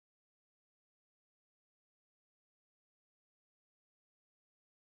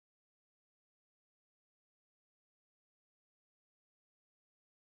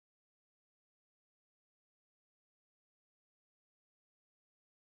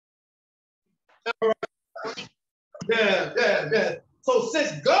Yeah. So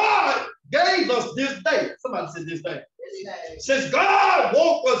since God gave us this day, somebody said this day. Since God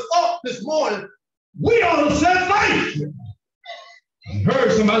woke us up this morning, we ought to say thank you. I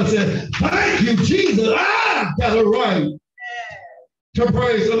heard somebody say, thank you, Jesus. I got a right to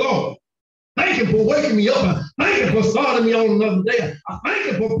praise the Lord. Thank you for waking me up. Thank you for starting me on another day. I thank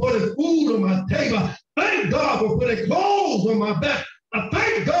you for putting food on my table. Thank God for putting clothes on my back. I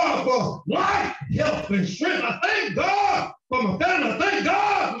thank God for life, health, and strength. I thank God for my family. I thank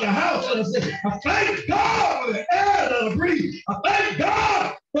God for the house that I sit. I thank God for the air that I breathe. I thank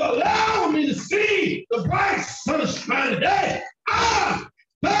God for allowing me to see the bright sunshine today. I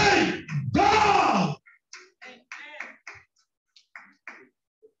thank God.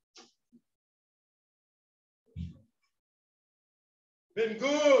 Been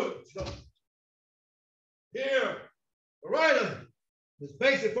good. So here, the writer, his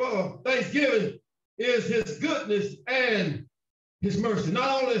basic for Thanksgiving is his goodness and his mercy.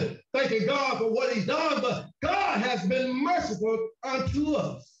 Not only thanking God for what he's done, but God has been merciful unto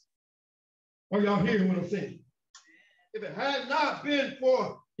us. Are y'all hearing what I'm saying? If it had not been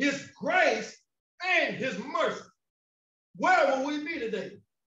for his grace and his mercy, where would we be today?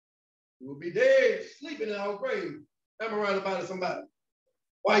 We would be dead, sleeping in our grave. Am I right about it, somebody?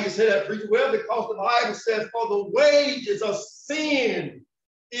 Why you say that, preacher? Well, because the Bible says, for the wages of sin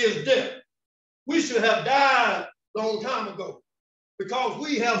is death. We should have died a long time ago because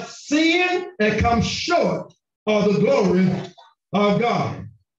we have sinned and come short of the glory of God.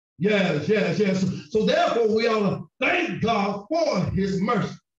 Yes. So therefore, we ought to thank God for his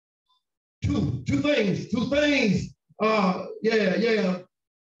mercy. Two things. Two things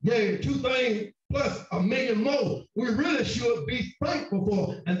plus a million more we really should be thankful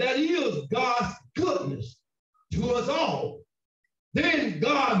for, and that is God's goodness to us all. Then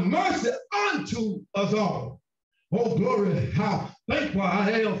God's mercy unto us all. Oh, glory, how thankful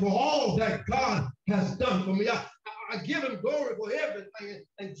I am for all that God has done for me. I give him glory for everything,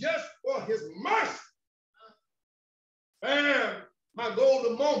 and just for his mercy. And my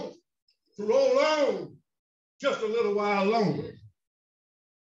golden moment to roll on just a little while longer.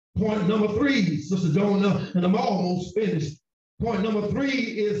 Point number 3, Sister Jonah, and I'm almost finished. Point number 3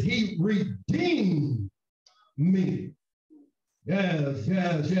 is he redeemed me. Yes.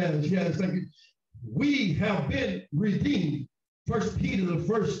 Thank you. We have been redeemed. 1 Peter, the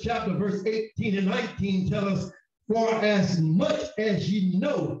 1st chapter, verse 18 and 19 tell us, for as much as ye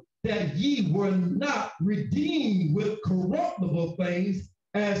know that ye were not redeemed with corruptible things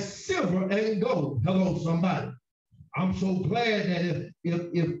as silver and gold. Hello, somebody. I'm so glad that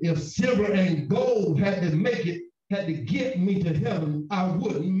if silver and gold had to get me to heaven, I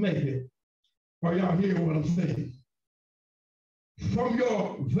wouldn't make it. Are y'all hearing what I'm saying? From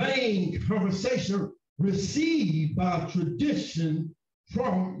your vain conversation received by tradition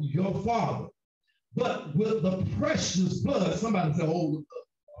from your father, but with the precious blood, somebody say, oh,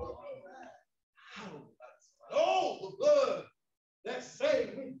 the blood that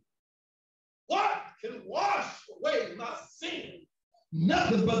saved me. What can wash away my sin?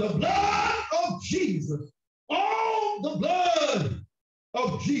 Nothing but the blood of Jesus. All the blood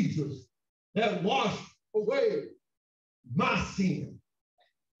of Jesus that washed away my sin.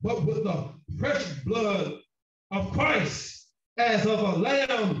 But with the precious blood of Christ as of a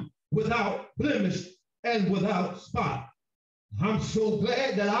lamb without blemish and without spot. I'm so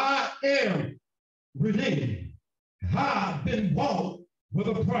glad that I am redeemed. I've been bought with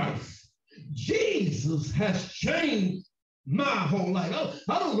a price. Jesus has changed my whole life.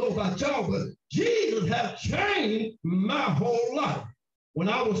 I don't know about y'all, but Jesus has changed my whole life. When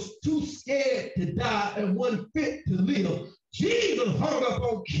I was too scared to die and wasn't fit to live, Jesus hung up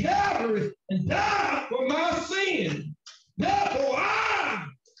on Calvary and died for my sin. Therefore, I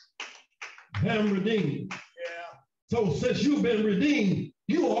am redeemed. Yeah. So since you've been redeemed,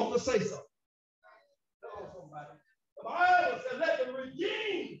 you ought to say something. The Bible says, let the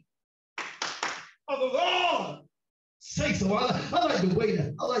redeemed of the Lord say so. I like the way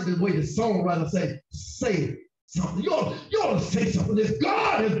the songwriter say something. You ought to say something. If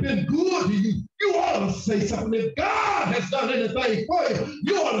God has been good to you, you ought to say something. If God has done anything for you,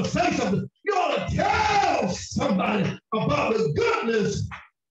 you ought to say something. You ought to tell somebody about the goodness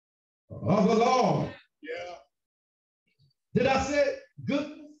of the Lord. Yeah. Did I say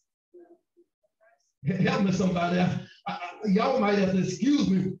goodness? Help me, somebody. Y'all might have to excuse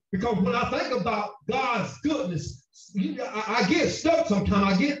me, because when I think about God's goodness, I get stuck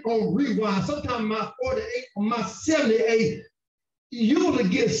sometimes. I get on rewind. Sometimes my 48 or my 78 usually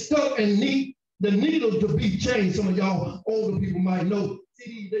get stuck and need the needle to be changed. Some of y'all older people might know.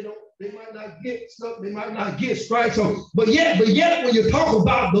 They might not get stuff, they might not get strikes. So, but yet, when you talk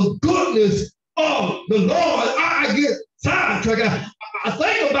about the goodness of the Lord, I get sidetracked. I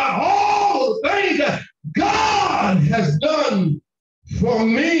think about all the things that God has done for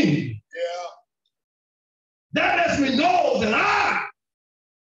me. Yeah. That lets me know that I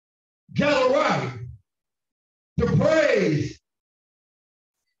got a right to praise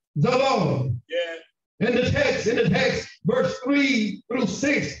the Lord. Yeah. In the text, verse 3 through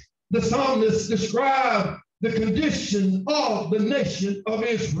 6, the psalmist described the condition of the nation of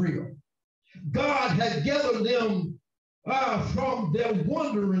Israel. God had gathered them from their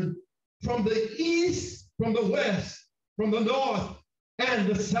wandering from the east, from the west, from the north, and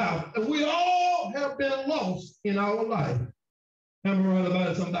the south. And we all have been lost in our life. Am I right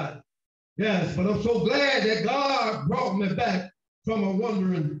about it, somebody? Yes, but I'm so glad that God brought me back from a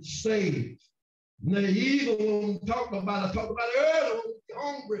wandering stage. Now, even when we talked about it earlier, when we were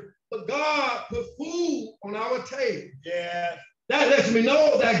hungry, but God put food on our table. Yeah. That lets me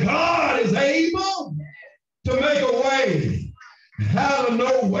know that God is able to make a way out of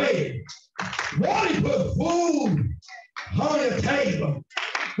no way. Why He put food on your table?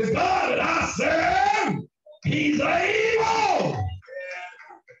 The God that I serve, He's able.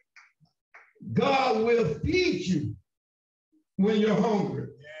 God will feed you when you're hungry.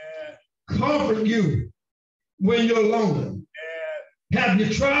 Yeah. Comfort you when you're lonely. Yeah. Have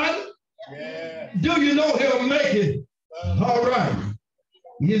you tried it? Yeah. Do you know He'll make it all right?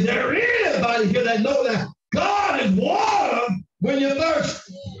 Is there anybody here that know that God is water when you're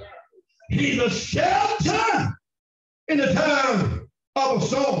thirsty? He's a shelter in the time of a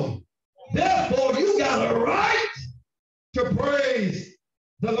storm. Therefore, you got a right to praise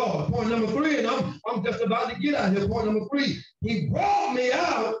the Lord. Point number 3, and I'm just about to get out here. Point number 3, He brought me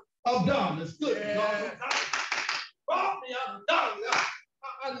out of darkness. Good. Yeah. Brought me out of darkness.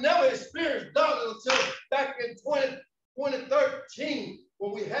 I never experienced darkness until back in 2013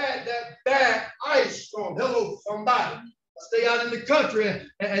 when we had that bad ice storm. Hello, somebody. I stay out in the country,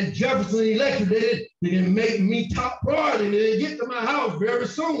 and Jefferson Electric, they didn't make me top priority. They didn't get to my house very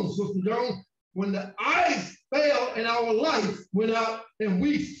soon, Sister Jones. When the ice fell and our lights went out and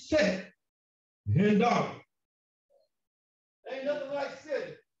we sat in darkness. Ain't nothing like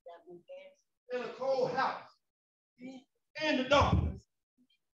sitting in a cold house in the darkness.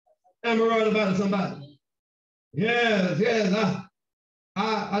 Am I right about it, somebody? Yes.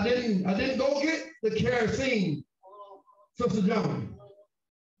 I didn't go get the kerosene, Sister Jones.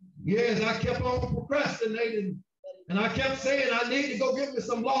 Yes, I kept on procrastinating. And I kept saying, I need to go get me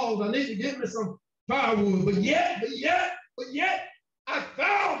some logs. I need to get me some firewood. But yet, I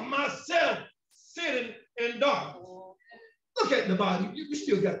found myself sitting in darkness. Look at the Bible. You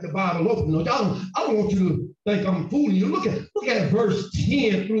still got the Bible open. I don't want you to think I'm fooling you. Look at verse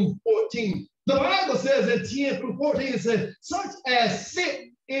 10 through 14. The Bible says in 10 through 14, it says, such as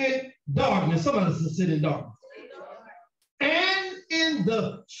sit in darkness. Somebody says sit in darkness. And in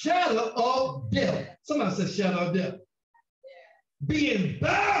the shadow of death. Somebody says shadow of death. Being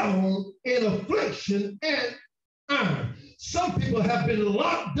bound in affliction and iron. Some people have been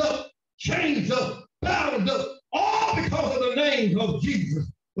locked up, chained up, bound up, all because of the name of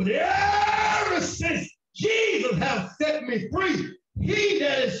Jesus. But ever since Jesus has set me free, he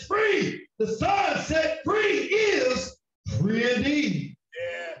that is free, the Son set free is free indeed.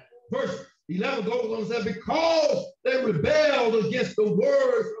 Yeah. Verse 11 goes on and says, because they rebelled against the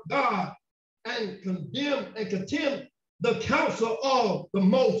words of God and contemned the counsel of the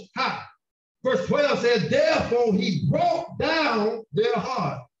Most High. Verse 12 says, therefore he brought down their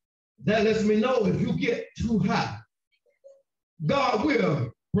heart. That lets me know if you get too high, God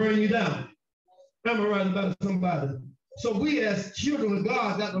will bring you down. Am I right about somebody? So we as children of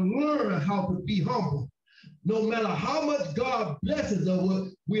God got to learn how to be humble. No matter how much God blesses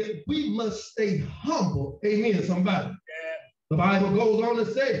us, we must stay humble. Amen, somebody. Yeah. The Bible goes on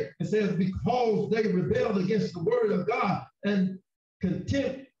to say, it says, because they rebelled against the word of God and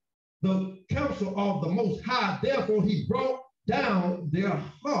contempt the counsel of the Most High, therefore he brought down their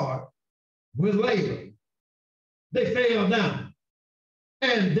heart with labor. They fell down,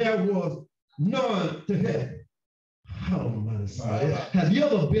 and there was none to help. Have you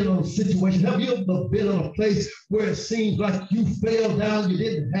ever been in a situation? Have you ever been in a place where it seems like you fell down, you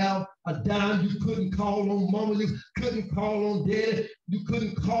didn't have a dime, you couldn't call on mama, you couldn't call on daddy, you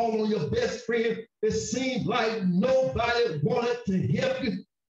couldn't call on your best friend. It seemed like nobody wanted to help you.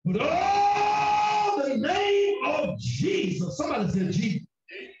 But oh, the name of Jesus. Somebody said Jesus.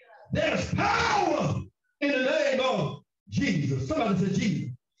 There's power in the name of Jesus. Somebody said Jesus.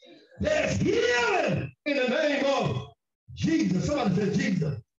 There's healing in the name of Jesus. Somebody said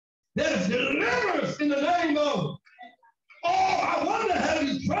Jesus. There's deliverance in the name of. Oh, I wonder, have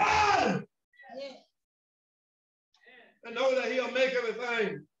you tried? And know that he'll make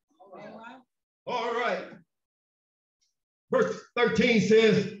everything all right. Verse 13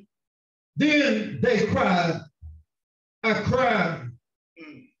 says, then they cried. I cried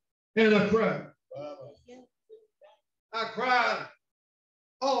and I cried. I cried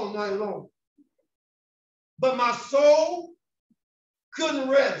all night long. But my soul couldn't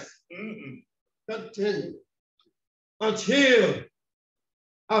rest. Continue until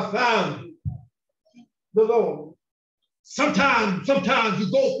I found the Lord. Sometimes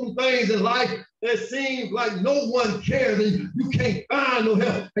you go through things in life that seems like no one cares and you can't find no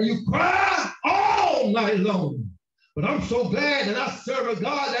help and you cry all night long. But I'm so glad that I serve a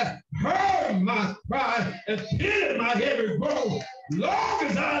God that heard my cry and pitied my heavy groan. Long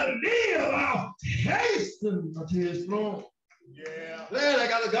as I live, I'll hasten unto his throne. Yeah. Glad I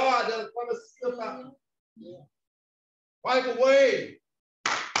got a God that'll come and slip out. Yeah. Wipe away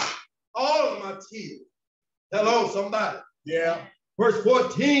all of my tears. Hello, somebody. Yeah. Verse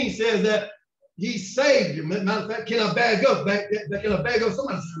 14 says that he saved you. Matter of fact, can I bag up? Can I bag up?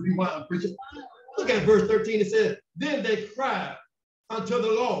 Somebody said, rewind, preacher. Look at verse 13. It says, then they cried unto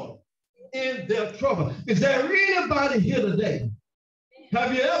the Lord in their trouble. Is there anybody here today?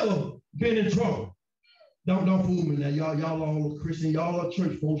 Have you ever been in trouble? Don't fool me now. Y'all all Christian. Y'all are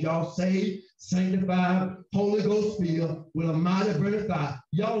church folks. Y'all saved, sanctified, Holy Ghost filled with a mighty burning fire.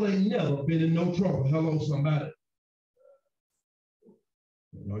 Y'all ain't never been in no trouble. Hello, somebody.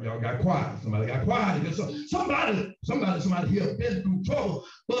 Y'all got quiet. Somebody got quiet. Somebody here been through trouble.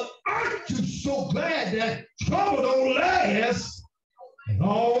 But aren't you so glad that trouble don't last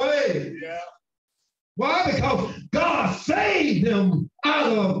always? Yeah. Why? Because God saved them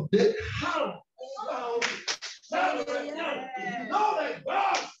out of the house. You know that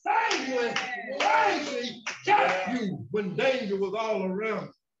God saved you and wisely kept you when danger was all around.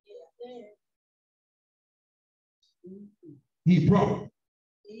 He brought.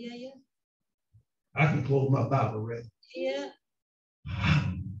 Yeah. I can close my Bible already. Yeah.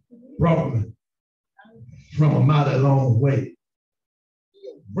 Brought me from a mighty long way.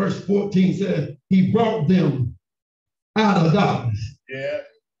 Verse 14 says, he brought them out of darkness. Yeah.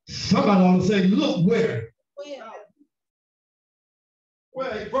 Somebody ought to say, look where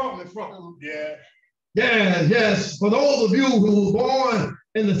he brought me from. Yeah. Yes. For those of you who were born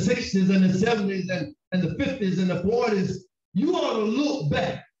in the 60s and the 70s and the 50s and the 40s, you ought to look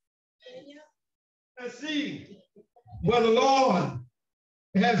back and see where the Lord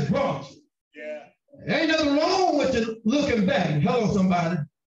has brought you. Yeah. Ain't nothing wrong with you looking back. Hello, somebody.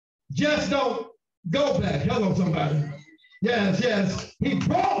 Just don't go back. Hello, somebody. Yes. He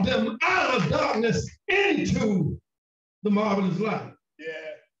brought them out of darkness into the marvelous light.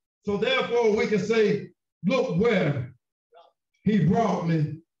 Yeah. So therefore we can say, look where he brought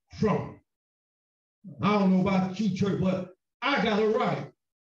me from. I don't know about you, church, but I got a right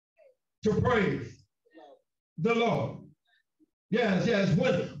to praise the Lord. Yes.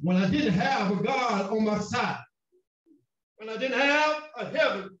 When I didn't have a God on my side, when I didn't have a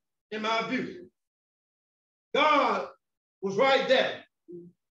heaven in my view, God was right there.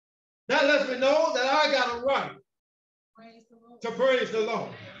 That lets me know that I got a right to praise the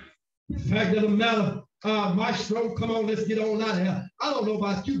Lord. The fact of the matter, Maestro, come on, let's get on out of here. I don't know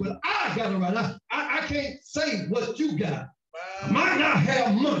about you, but I got it right. I can't say what you got. I might not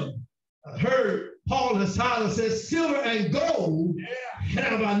have money. I heard Paul and Silas say, silver and gold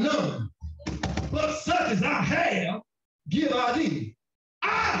have I none. But such as I have, give I thee.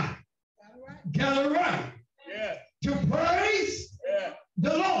 I got a right to praise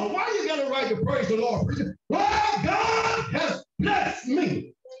the Lord. Why you got a right to praise the Lord, preacher? Well, God has blessed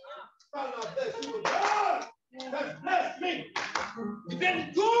me. God has blessed me. He's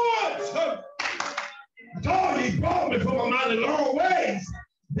been good, sir. I told you he brought me from a mighty long ways.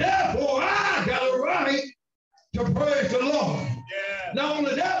 Therefore, I got a right to praise the Lord. Yeah. Not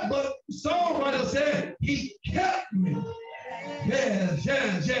only that, but the songwriter said he kept me.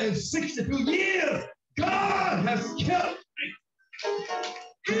 Yes. 62 years. God has kept me.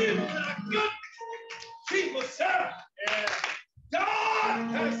 Even when I couldn't keep myself. Yeah.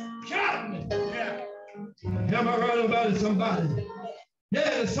 God has kept me. Yeah. Am I right about it, somebody?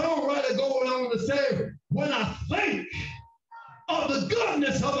 Yeah, the songwriter going on to say, when I think of the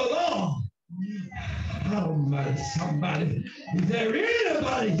goodness of the Lord, almighty somebody, is there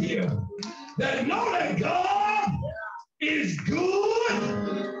anybody here that know that God is good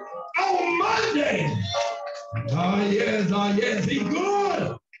on Monday? Oh yes, he's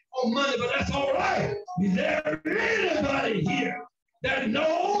good on that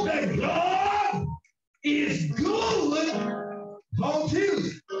know that God is good on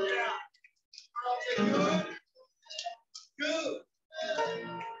Tuesday. Good. Good.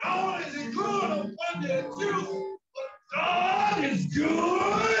 Not only is it good on Monday and Tuesday, but God is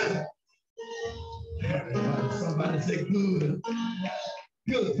good. Somebody say good.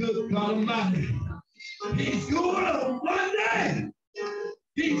 Good God Almighty. He's good on Monday.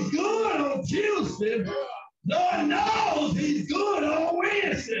 He's good on Tuesday. Lord knows he's good on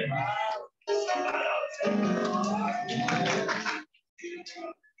Wednesday. Somebody else say,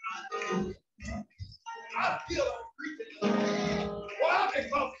 I feel like preaching. Why?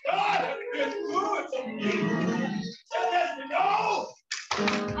 Because God has been good to me. That lets me know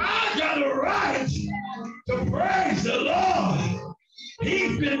I got a right to praise the Lord.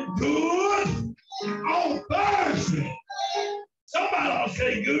 He's been good on Thursday. Somebody else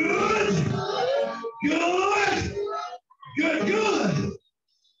say good, good, good, good.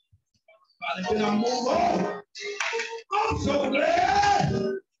 But then I move on. I'm so glad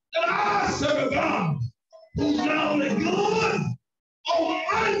that I serve a God who's not only good on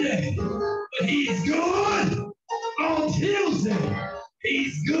Monday, but he's good on Tuesday.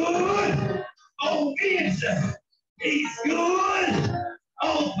 He's good on Wednesday. He's good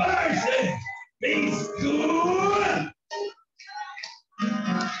on Thursday. He's good.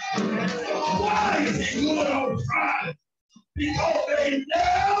 Why is he good on Friday? Because they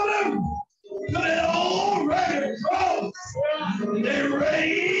nailed him to their own rugged cross. They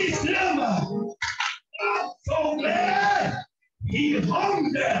raised him. I'm so glad he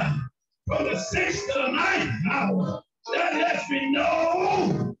hung there from the 6th to the 9th hour. That lets me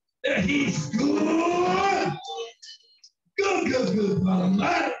know that he's good. Good, Father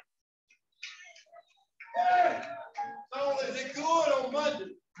Almighty. Yeah. So is it good on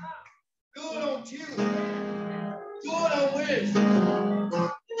Monday? Good on Tuesday? Good on Wednesday?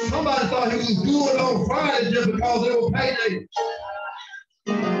 Somebody thought he was good on Friday just because it was payday.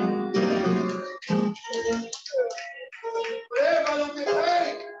 But everybody don't get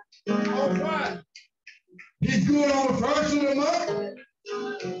paid on Friday. He's good on the first of the month.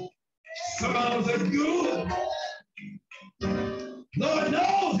 Some are good. Lord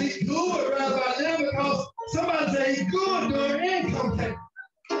knows he's good right about now because somebody say he's good during income tax.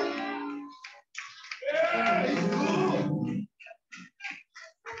 Yeah, he's good.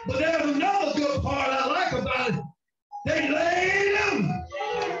 But there's another good part I like about it. They laid him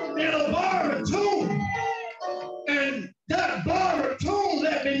in a borrowed tomb. And that borrowed tomb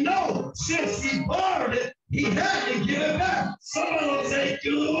let me know since he borrowed it, he had to give it back. Someone will say,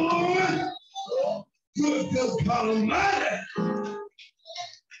 good God Almighty.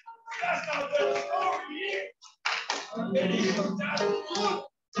 That's not where the story is.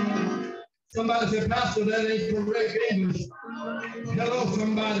 Somebody said, Pastor, that ain't correct English. Hello,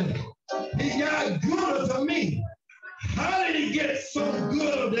 somebody. He got gooder to me. How did he get so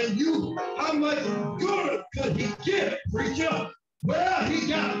good than you? How much gooder could he get, preacher? Well, he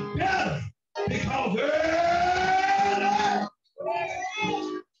got better because early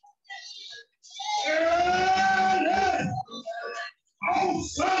on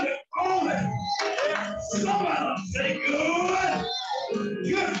Sunday morning, somebody say good.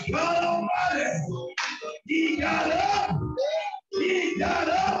 Good God Almighty. He got up. He got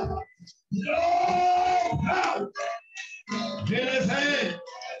up. No power in his hand.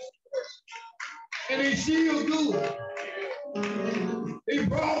 And he's still good. He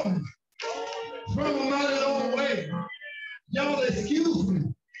brought him from a mighty long way. Y'all excuse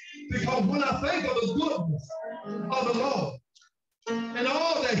me. Because when I think of the goodness of the Lord and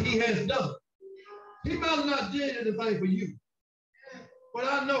all that he has done, he might have not did anything for you. But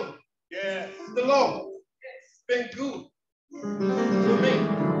I know the Lord has been good to me.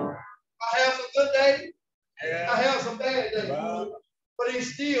 I have some good days. I have some bad days. But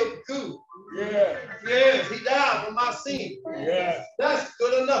he's still good. Yes, he died for my sin. That's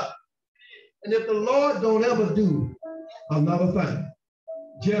good enough. And if the Lord don't ever do another thing,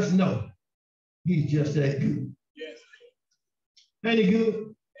 just know he's just that good. Ain't he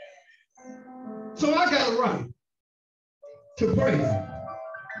good? So I got a right to praise him.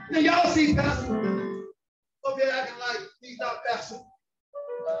 Now y'all see Pastor up here acting like he's not Pastor.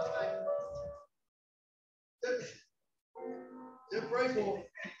 Just pray for him.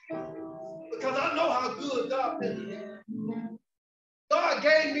 Because I know how good God is. God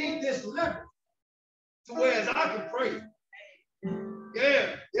gave me this letter to where I can pray.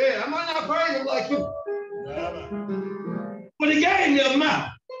 Yeah. I might not praise him like you. But he gave me a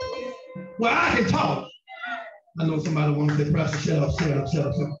mouth where I can talk. I know somebody wants to say, Pastor, shut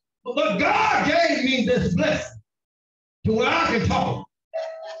up. But God gave me this blessing to where I can talk.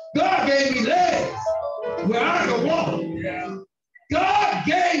 God gave me legs where I can walk. Yeah. God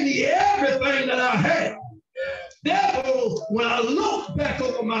gave me everything that I had. Therefore, when I look back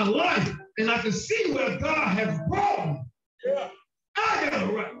over my life and I can see where God has brought me, yeah, I got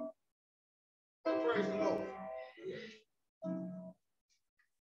it right. Praise the Lord.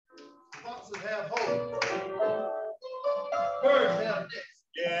 Foxes have hope. Birds have nests.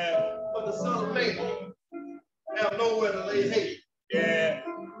 Yeah. But the Son of Man have nowhere to lay head. Yeah.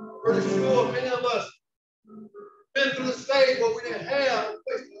 Pretty sure many of us been through the stage where we didn't have a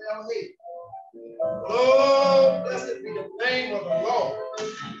place to lay our head. Oh, blessed be the name of the Lord.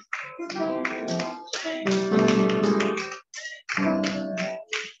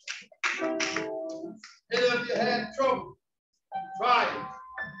 Many of you had trouble, trials,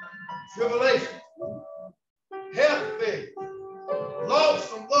 tribulation.